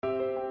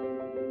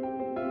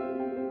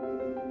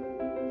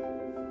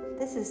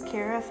This is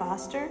Kara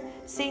Foster,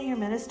 Senior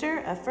Minister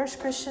of First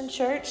Christian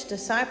Church,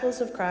 Disciples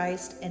of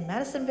Christ in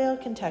Madisonville,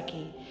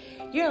 Kentucky.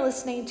 You're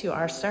listening to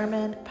our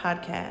sermon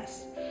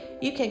podcast.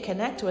 You can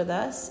connect with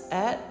us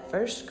at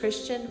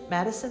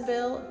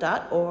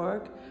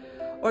firstchristianmadisonville.org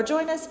or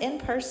join us in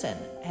person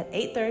at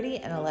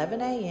 8:30 and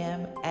 11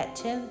 a.m. at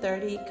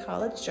 1030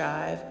 College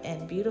Drive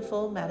in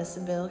beautiful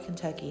Madisonville,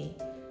 Kentucky.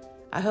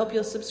 I hope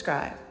you'll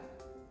subscribe.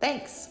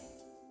 Thanks.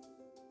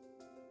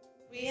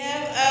 We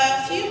have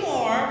a few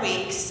more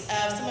weeks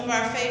of some of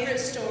our favorite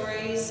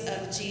stories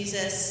of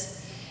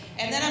Jesus,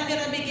 and then I'm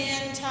going to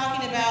begin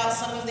talking about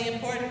some of the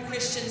important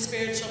Christian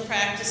spiritual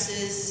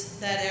practices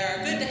that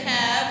are good to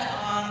have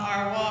on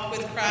our walk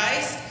with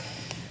Christ.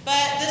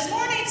 But this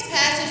morning's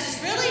passage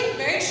is really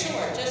very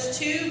short, just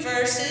 2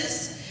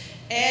 verses,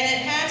 and it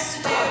has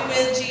to do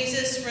with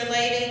Jesus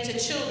relating to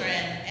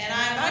children. And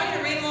I invite you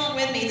to read along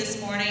with me this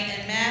morning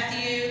in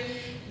Matthew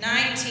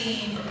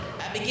 19,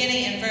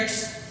 beginning in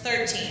verse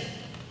 13.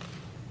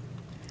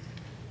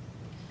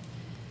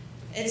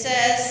 It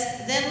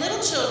says, "Then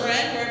little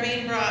children were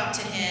being brought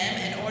to him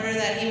in order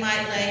that he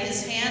might lay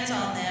his hands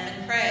on them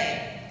and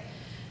pray.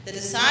 The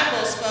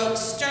disciples spoke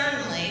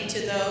sternly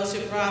to those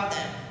who brought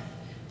them.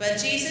 But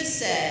Jesus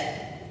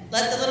said,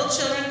 'Let the little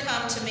children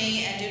come to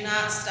me and do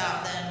not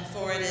stop them,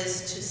 for it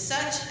is to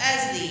such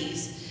as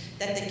these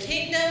that the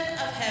kingdom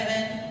of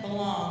heaven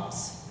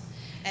belongs.'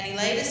 And he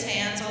laid his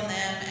hands on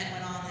them and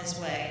went on his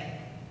way."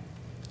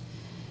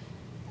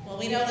 Well,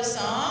 we know the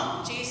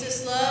song,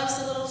 Jesus loves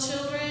the little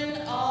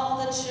children, all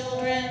the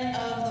children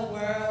of the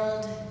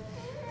world.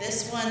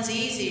 This one's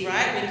easy,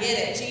 right? We get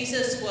it.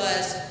 Jesus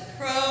was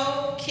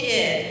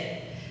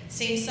pro-kid.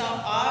 Seems so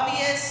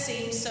obvious,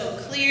 seems so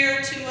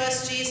clear to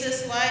us.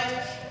 Jesus liked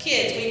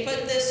kids. We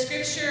put this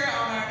scripture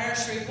on our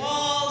nursery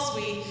walls.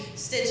 We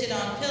stitch it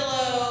on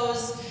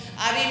pillows.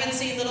 I've even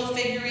seen little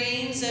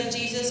figurines of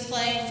Jesus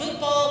playing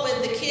football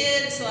with the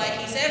kids like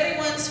he's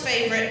everyone's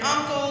favorite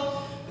uncle.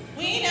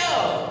 We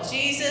know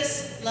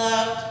Jesus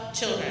loved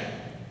children.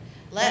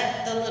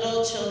 Let the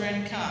little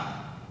children come.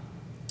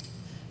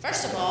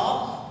 First of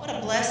all, what a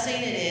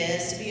blessing it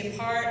is to be a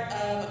part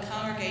of a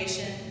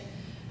congregation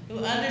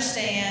who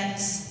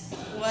understands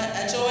what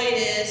a joy it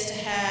is to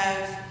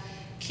have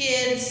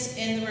kids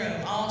in the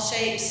room, all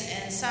shapes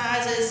and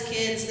sizes,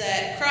 kids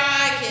that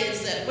cry,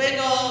 kids that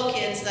wiggle,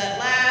 kids that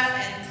laugh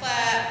and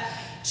clap,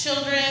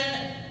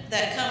 children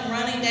that come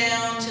running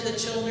down to the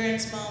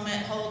children's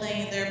moment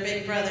holding their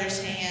big brother's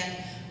hand.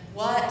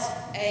 What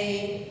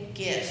a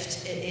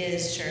gift it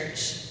is,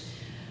 church.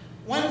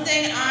 One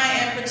thing I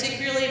am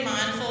particularly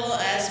mindful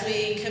as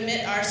we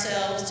commit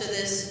ourselves to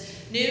this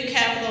new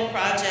capital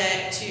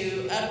project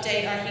to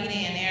update our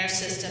heating and air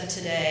system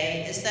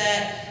today is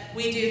that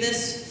we do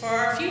this for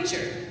our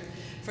future.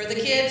 For the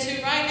kids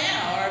who right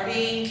now are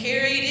being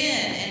carried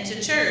into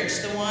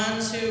church, the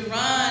ones who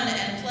run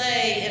and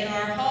play in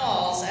our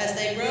halls as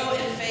they grow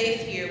in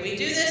faith here. We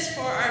do this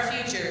for our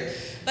future.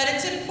 But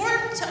it's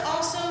important to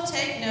also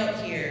take note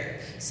here.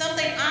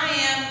 Something I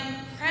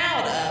am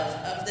proud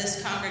of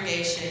this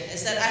congregation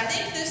is that I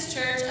think this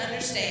church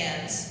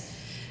understands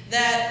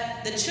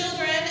that the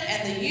children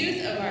and the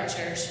youth of our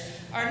church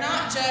are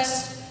not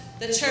just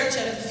the church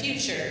of the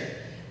future.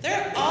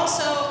 They're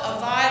also a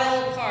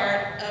vital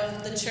part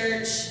of the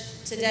church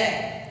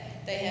today.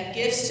 They have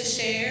gifts to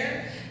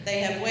share. They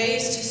have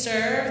ways to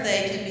serve.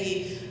 They can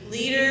be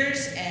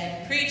leaders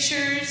and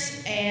preachers.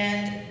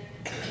 And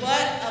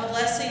what a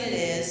blessing it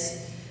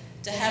is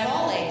to have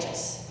all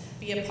ages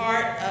be a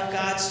part of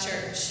God's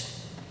church.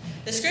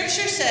 The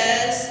scripture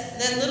says,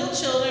 "Then little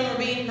children were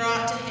being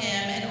brought to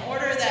him in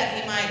order that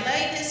he might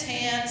lay his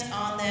hands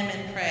on them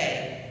and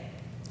pray.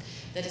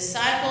 The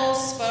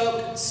disciples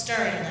spoke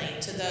sternly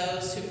to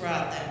those who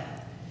brought them."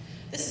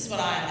 This is what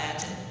I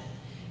imagine.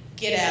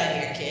 Get out of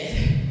here, kid.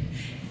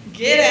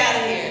 Get out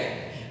of here.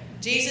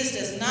 Jesus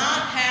does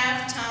not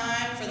have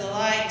time for the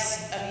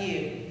likes of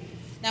you.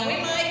 Now, we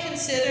might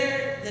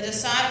consider the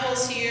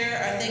disciples here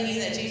are thinking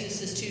that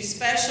Jesus is too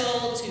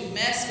special to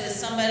mess with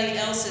somebody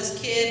else's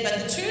kid, but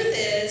the truth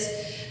is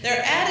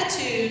their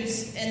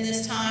attitudes in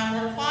this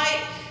time were quite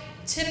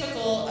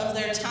typical of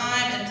their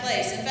time and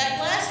place. In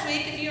fact, last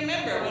week, if you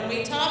remember, when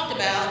we talked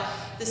about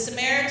the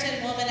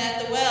Samaritan woman at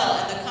the well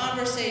and the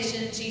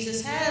conversation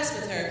Jesus has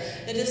with her,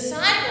 the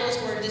disciples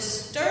were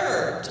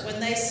disturbed when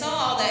they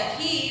saw that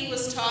he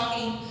was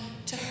talking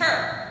to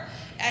her.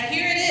 And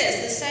here it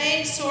is, the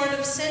same sort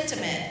of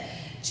sentiment.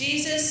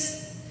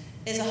 Jesus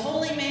is a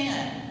holy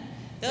man.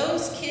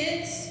 Those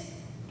kids,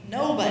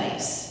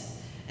 nobodies.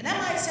 And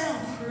that might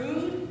sound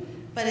crude,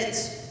 but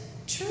it's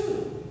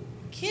true.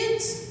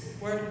 Kids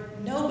were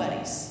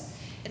nobodies.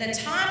 In a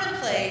time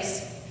and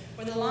place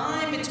where the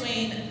line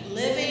between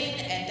living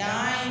and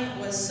dying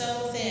was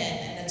so thin,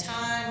 in a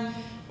time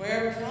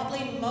where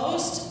probably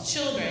most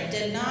children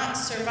did not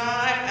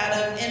survive out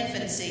of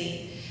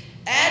infancy,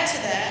 add to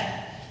that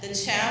the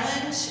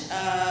challenge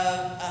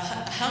of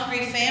a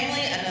hungry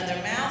family, another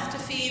mouth to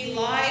feed.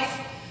 Life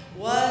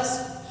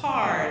was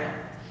hard.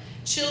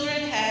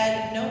 Children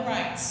had no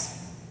rights.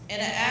 In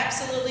an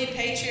absolutely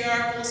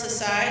patriarchal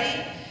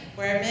society,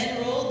 where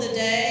men ruled the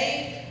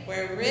day,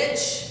 where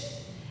rich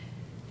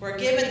were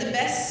given the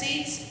best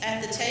seats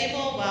at the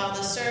table, while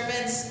the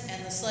servants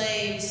and the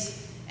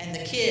slaves and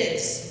the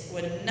kids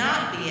would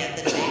not be at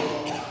the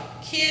table.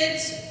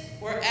 Kids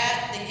were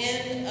at the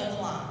end of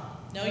the line.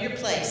 Know your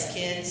place,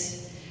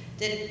 kids.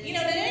 Did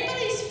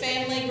anybody's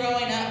family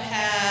growing up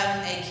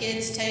have a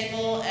kids'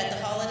 table at the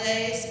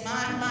holidays?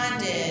 Mine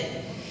did.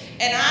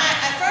 And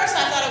at first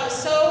I thought it was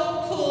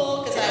so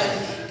cool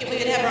because we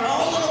could have our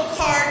own little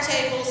card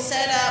table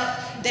set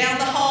up down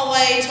the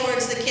hallway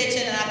towards the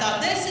kitchen, and I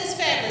thought, this is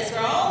fabulous, we're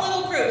our own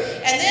little group.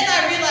 And then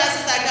I realized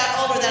as I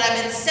got older that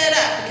I've been set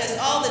up because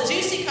all the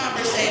juicy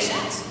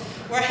conversations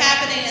were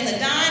happening in the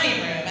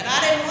dining room, and I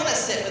didn't want to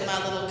sit with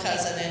my little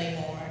cousin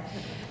anymore.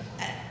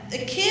 The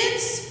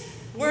kids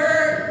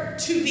were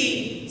to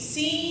be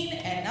seen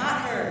and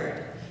not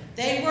heard.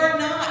 They were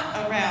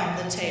not around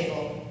the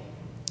table.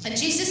 In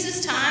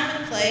Jesus' time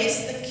and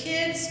place, the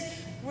kids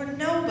were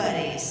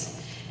nobodies.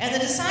 And the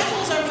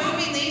disciples are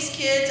moving these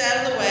kids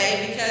out of the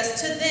way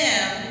because to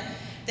them,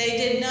 they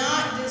did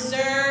not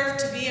deserve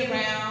to be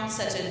around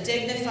such a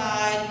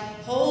dignified,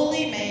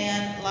 holy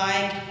man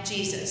like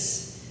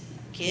Jesus.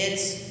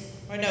 Kids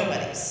were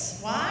nobodies.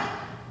 Why?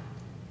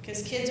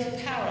 Because kids are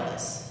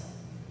powerless.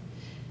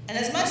 And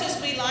as much as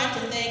we like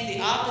to think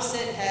the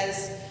opposite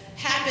has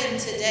happened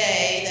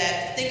today,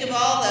 that think of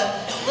all the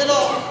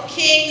little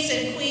kings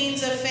and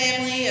queens of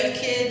family of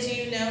kids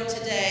you know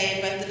today,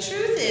 but the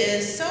truth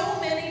is so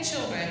many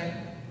children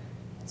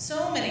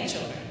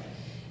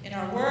in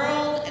our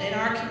world and in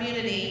our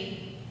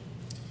community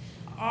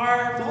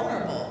are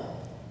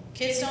vulnerable.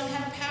 Kids don't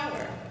have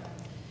power.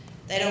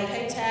 They don't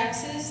pay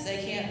taxes, they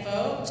can't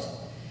vote,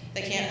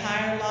 they can't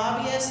hire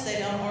lobbyists, they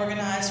don't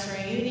organize for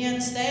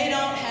unions, they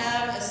don't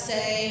have a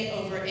say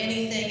over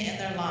anything in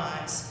their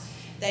lives.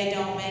 They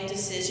don't make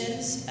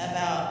decisions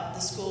about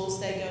the schools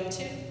they go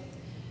to.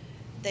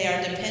 They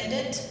are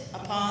dependent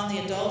upon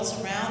the adults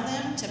around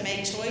them to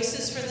make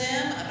choices for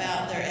them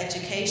about their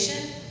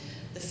education,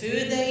 the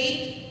food they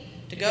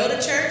eat, to go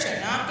to church or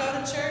not go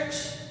to church,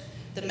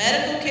 the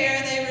medical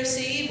care they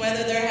receive,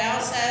 whether their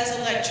house has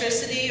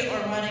electricity or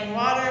running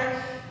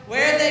water,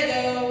 where they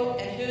go,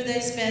 and who they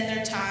spend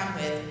their time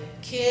with.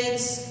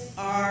 Kids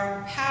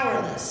are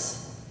powerless.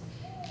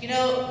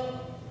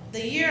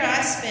 The year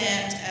I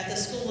spent at the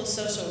School of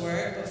Social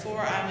Work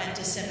before I went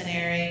to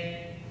seminary,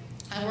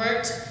 I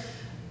worked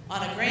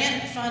on a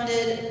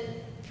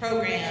grant-funded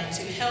program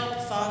to help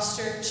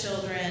foster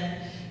children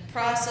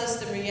process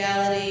the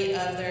reality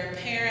of their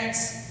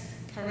parents'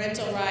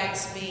 parental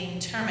rights being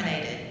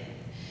terminated.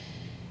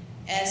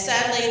 And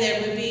sadly,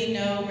 there would be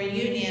no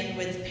reunion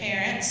with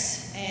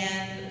parents,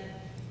 and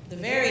the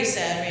very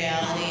sad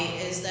reality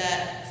is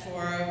that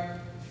for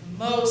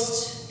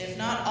most, if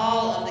not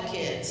all of the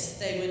kids,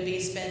 they would be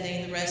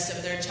spending the rest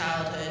of their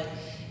childhood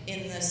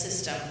in the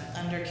system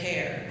under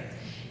care.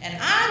 And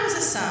I was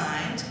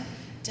assigned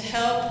to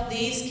help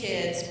these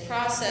kids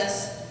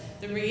process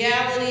the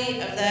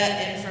reality of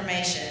that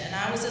information. And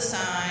I was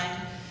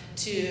assigned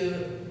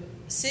to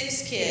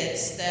six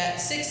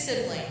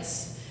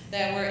siblings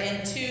that were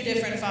in two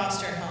different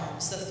foster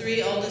homes. The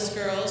three oldest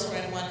girls were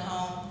in one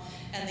home,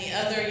 and the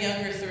other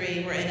younger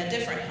three were in a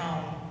different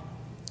home.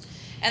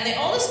 And the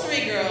oldest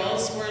three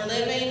girls were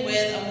living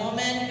with a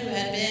woman who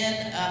had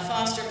been a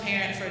foster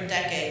parent for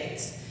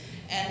decades.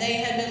 And they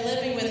had been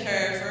living with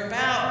her for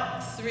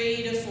about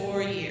 3 to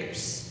 4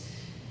 years.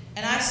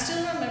 And I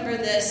still remember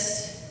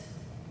this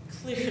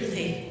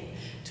clearly.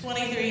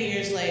 23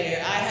 years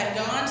later, I had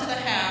gone to the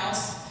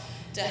house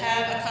to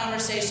have a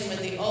conversation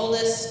with the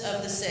oldest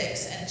of the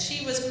six. And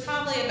she was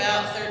probably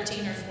about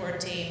 13 or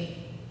 14.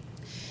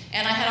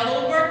 And I had a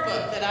little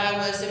workbook that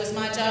it was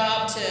my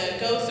job to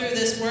go through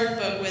this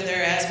workbook with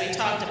her as we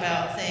talked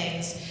about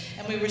things.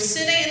 And we were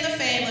sitting in the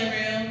family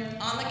room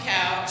on the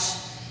couch,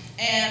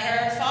 and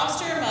her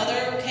foster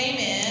mother came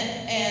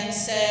in and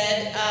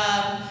said,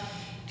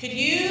 could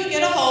you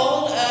get a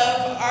hold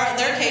of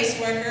their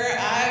caseworker?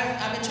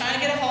 I've been trying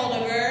to get a hold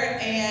of her,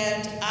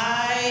 and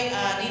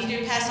I need you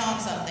to pass on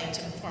something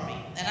for me.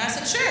 And I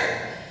said,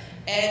 sure.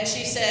 And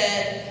she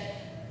said,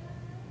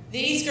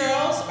 these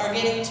girls are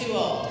getting too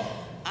old.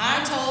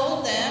 I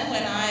told them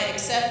when I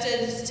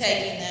accepted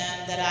taking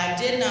them that I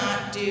did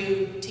not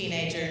do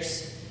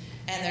teenagers,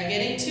 and they're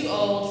getting too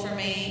old for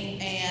me,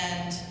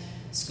 and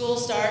school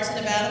starts in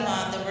about a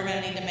month, and we're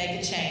going to need to make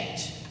a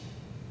change.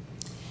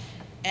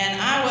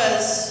 And I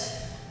was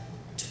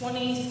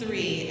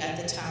 23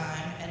 at the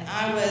time, and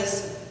I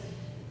was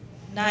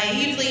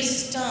naively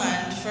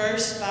stunned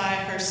first by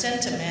her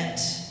sentiment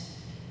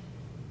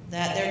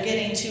that they're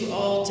getting too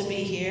old to be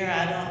here,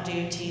 I don't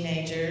do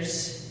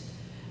teenagers.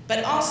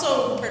 But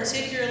also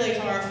particularly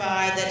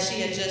horrified that she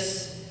had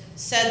just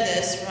said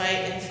this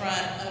right in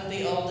front of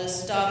the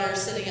oldest daughter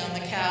sitting on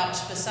the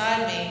couch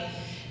beside me.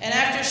 And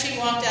after she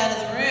walked out of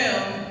the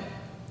room,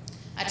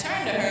 I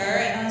turned to her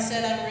and I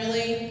said, I'm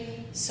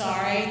really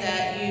sorry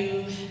that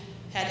you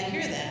had to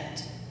hear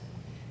that.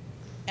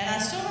 And I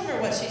still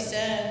remember what she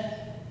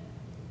said.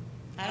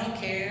 I don't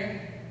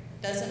care.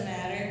 Doesn't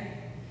matter.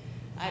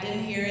 I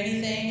didn't hear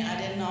anything I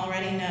didn't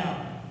already know.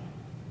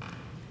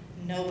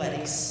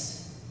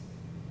 Nobody's.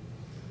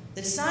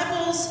 The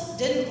disciples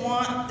didn't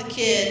want the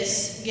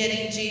kids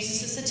getting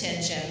Jesus'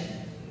 attention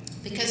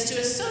because to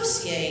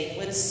associate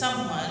with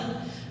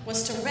someone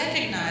was to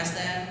recognize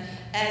them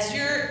as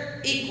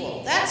your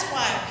equal. That's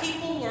why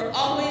people were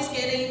always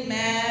getting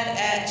mad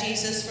at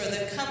Jesus for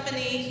the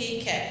company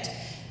he kept.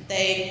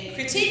 They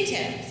critiqued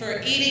him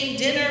for eating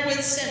dinner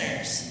with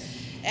sinners.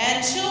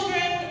 And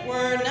children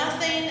were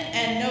nothing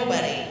and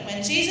nobody.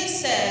 When Jesus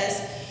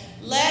says,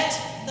 let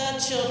the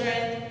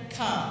children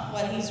come,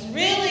 what he's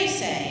really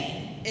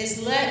saying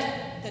is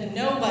let the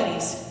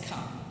nobodies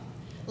come.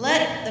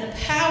 Let the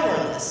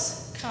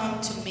powerless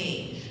come to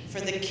me, for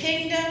the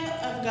kingdom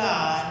of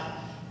God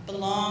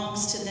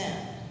belongs to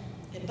them.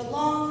 It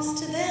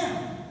belongs to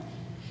them.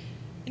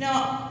 You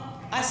know,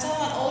 I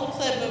saw an old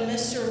clip of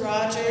Mr.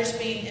 Rogers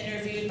being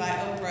interviewed by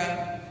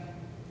Oprah.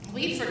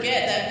 We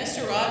forget that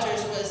Mr.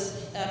 Rogers was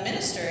a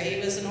minister. He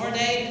was an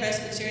ordained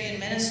Presbyterian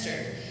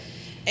minister.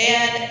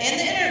 And in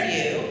the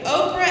interview,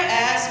 Oprah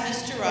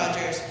asked Mr.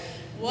 Rogers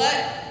what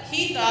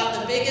he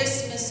thought the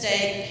biggest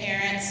mistake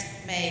parents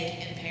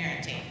make in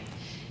parenting.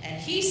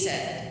 And he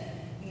said,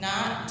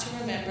 not to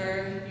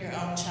remember your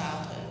own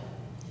childhood.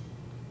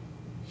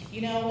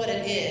 You know what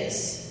it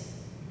is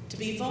to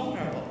be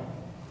vulnerable,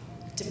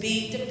 to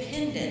be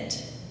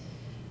dependent,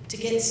 to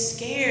get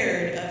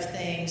scared of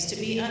things, to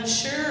be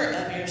unsure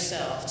of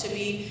yourself, to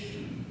be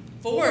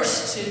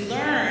forced to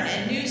learn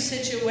in new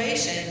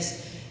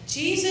situations.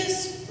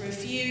 Jesus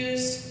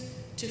refused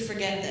to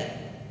forget them.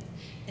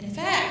 In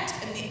fact,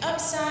 in the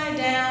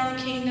upside-down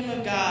kingdom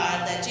of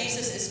God that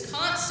Jesus is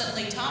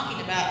constantly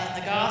talking about in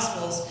the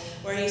Gospels,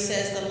 where he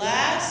says, the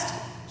last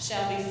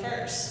shall be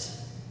first.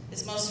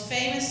 His most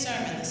famous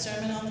sermon, the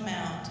Sermon on the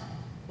Mount.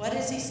 What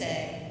does he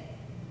say?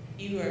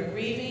 You are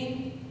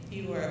grieving,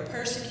 you are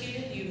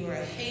persecuted, you are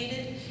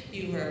hated,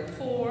 you are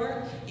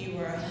poor, you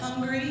are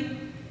hungry.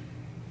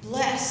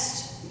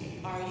 Blessed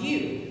are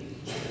you,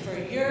 for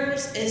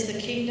yours is the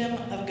kingdom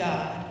of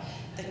God.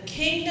 The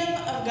kingdom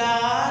of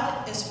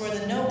God is for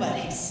the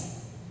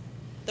nobodies,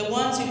 the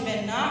ones who've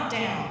been knocked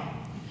down,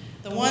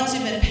 the ones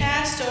who've been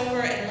passed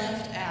over and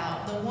left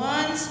out, the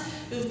ones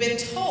who've been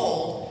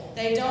told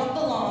they don't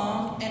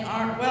belong and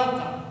aren't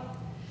welcome,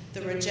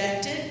 the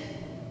rejected,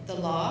 the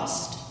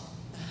lost,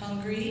 the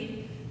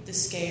hungry, the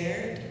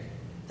scared,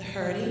 the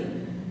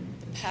hurting,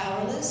 the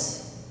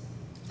powerless,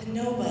 the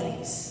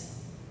nobodies.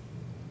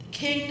 The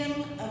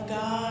kingdom of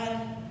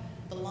God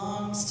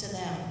belongs to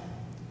them.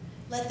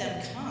 Let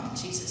them come,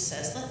 Jesus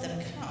says. Let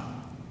them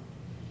come.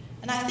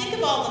 And I think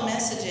of all the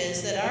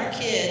messages that our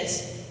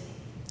kids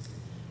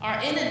are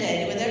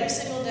inundated with every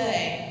single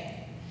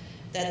day.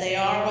 That they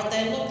are what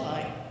they look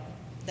like.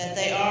 That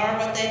they are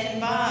what they can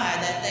buy.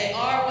 That they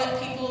are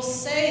what people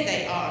say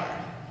they are.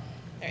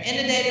 They're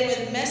inundated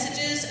with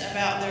messages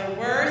about their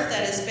worth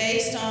that is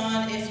based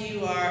on if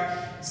you are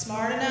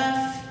smart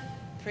enough,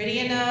 pretty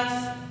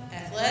enough,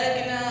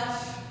 athletic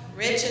enough,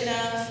 rich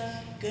enough,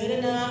 good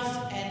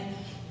enough. And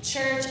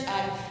church,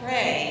 I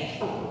pray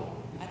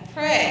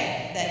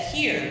that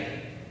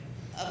here,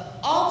 of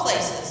all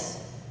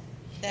places,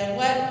 that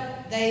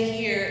what they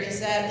hear is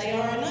that they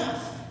are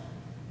enough.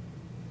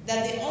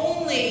 That the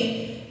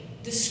only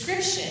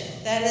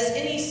description that is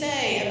any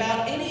say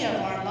about any of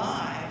our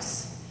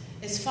lives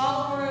is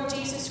follower of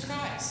Jesus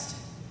Christ,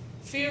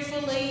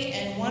 fearfully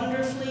and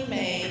wonderfully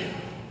made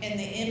in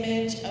the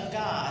image of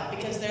God,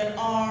 because there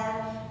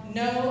are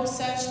no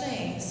such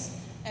things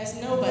as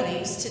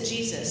nobodies to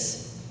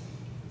Jesus.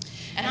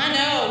 And I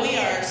know we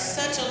are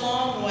such a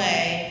long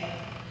way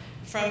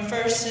from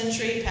first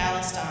century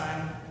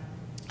Palestine.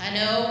 I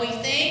know we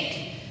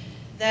think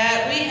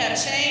that we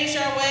have changed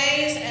our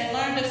ways and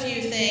learned a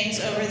few things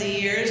over the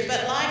years,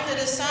 but like the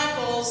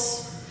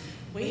disciples,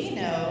 we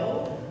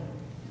know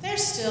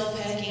there's still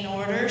pecking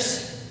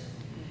orders.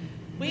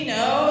 We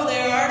know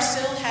there are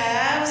still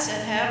haves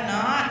and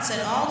have-nots,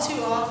 and all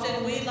too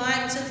often we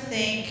like to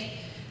think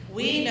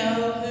we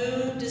know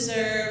who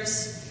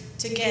deserves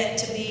to get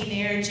to be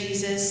near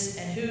Jesus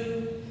and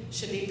who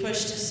should be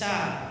pushed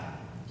aside.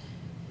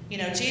 You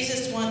know,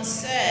 Jesus once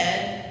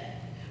said,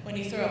 when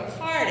you throw a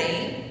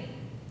party,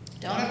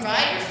 don't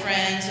invite your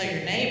friends or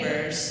your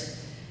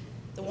neighbors,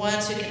 the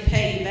ones who can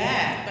pay you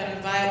back, but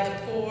invite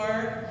the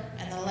poor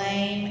and the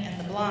lame and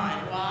the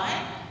blind.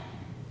 Why?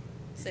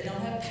 Because they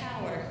don't have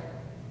power.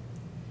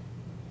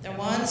 They're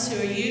ones who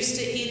are used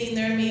to eating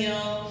their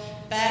meal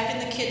back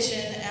in the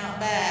kitchen out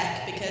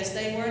back because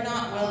they were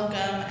not welcome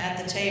at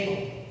the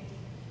table.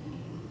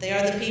 They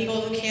are the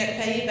people who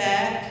can't pay you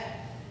back.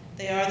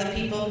 They are the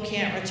people who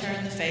can't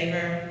return the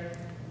favor.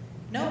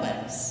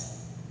 Nobody's.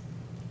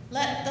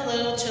 Let the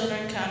little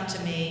children come to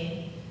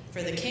me,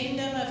 for the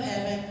kingdom of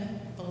heaven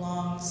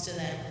belongs to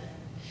them.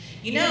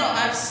 You know,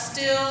 I've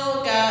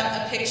still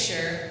got a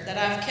picture that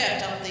I've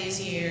kept all these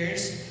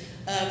years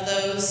of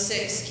those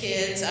 6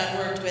 kids I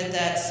worked with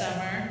that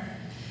summer.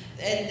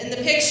 In the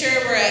picture,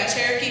 we're at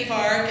Cherokee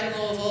Park in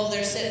Louisville.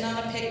 They're sitting on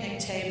a picnic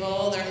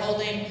table. They're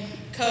holding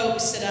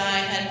Cokes that I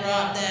had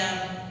brought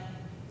them.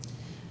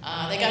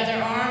 They got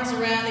their arms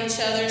around each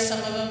other, some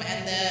of them,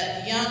 and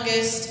the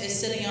youngest is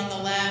sitting on the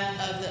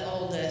lap of the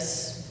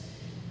oldest.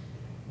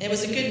 It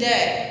was a good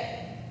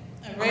day,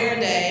 a rare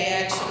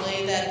day,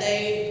 actually, that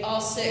they, all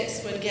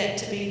six, would get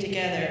to be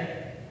together.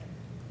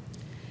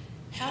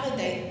 How did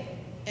they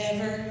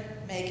ever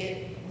make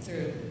it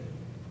through?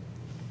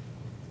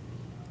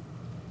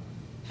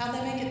 How'd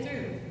they make it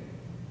through?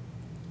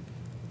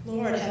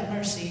 Lord, have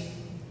mercy.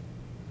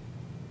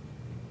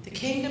 The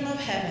kingdom of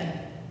heaven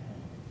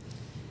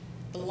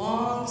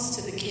belongs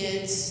to the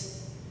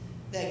kids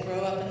that grow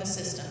up in the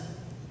system.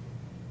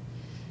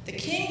 The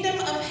kingdom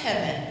of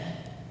heaven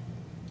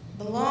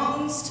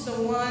belongs to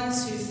the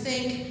ones who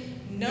think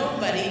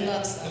nobody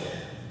loves them.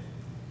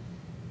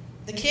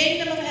 The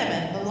kingdom of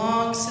heaven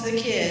belongs to the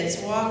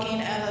kids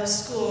walking out of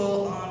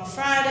school on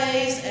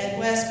Fridays at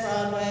West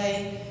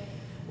Broadway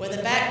with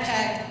a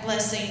backpack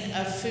blessing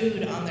of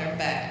food on their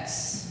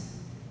backs.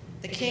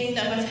 The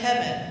kingdom of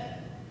heaven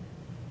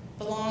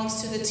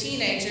belongs to the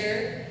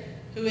teenager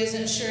who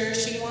isn't sure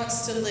she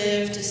wants to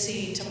live to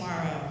see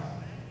tomorrow.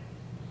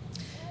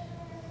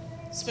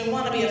 So we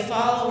want to be a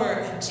follower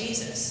of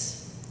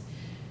Jesus.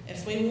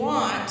 If we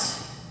want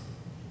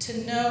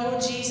to know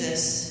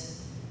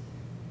Jesus,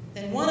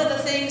 then one of the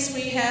things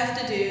we have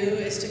to do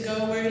is to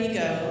go where he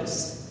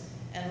goes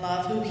and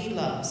love who he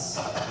loves.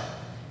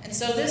 And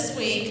so this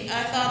week,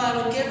 I thought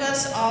I would give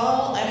us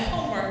all a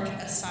homework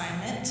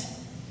assignment.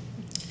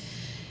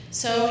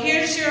 So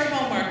here's your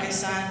homework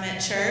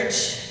assignment,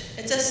 church.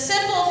 It's a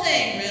simple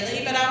thing,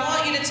 really, but I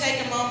want you to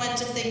take a moment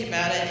to think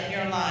about it in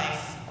your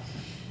life.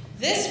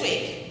 This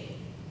week,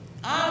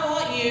 I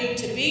want you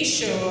to be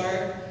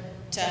sure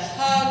to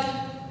hug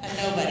a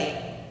nobody.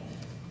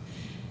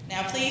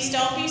 Now, please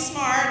don't be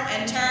smart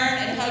and turn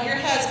and hug your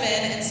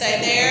husband and say,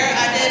 there,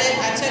 I did it,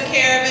 I took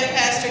care of it,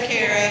 Pastor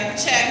Kara,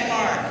 check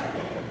mark.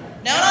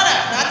 No,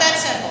 not that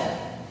simple.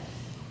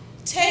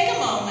 Take a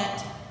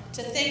moment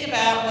to think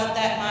about what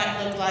that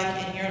might look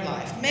like in your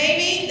life.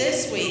 Maybe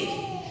this week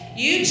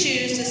you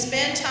choose to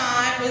spend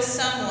time with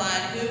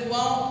someone who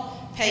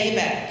won't pay you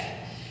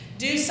back.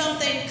 Do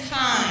something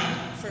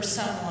kind for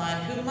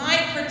someone who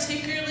might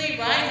particularly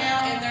right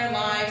now in their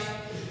life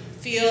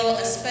feel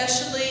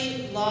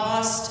especially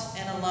lost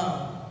and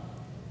alone.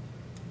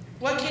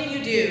 What can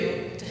you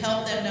do to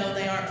help them know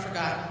they aren't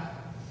forgotten?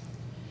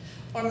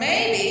 Or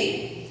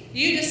maybe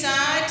you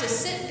decide to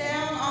sit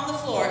down on the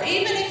floor.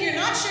 Even if you're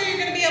not sure you're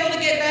going to be able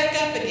to get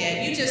back up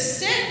again, you just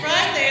sit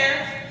right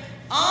there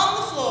on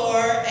the floor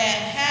and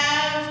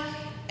have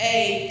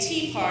a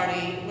tea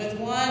party with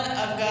one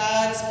of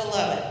God's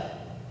beloved.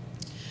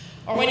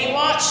 Or when you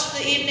watch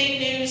the evening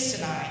news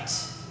tonight,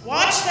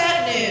 watch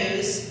that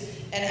news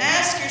and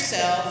ask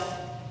yourself,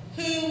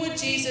 who would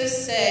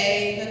Jesus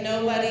say the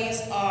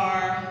nobodies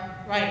are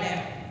right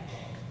now?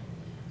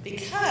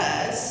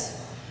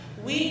 Because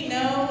we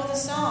know the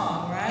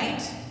song,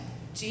 right?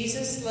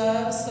 Jesus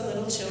loves the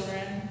little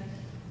children,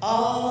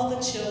 all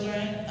the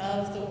children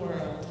of the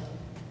world.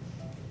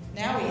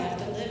 Now we have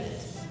to live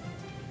it.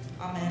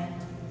 Amen.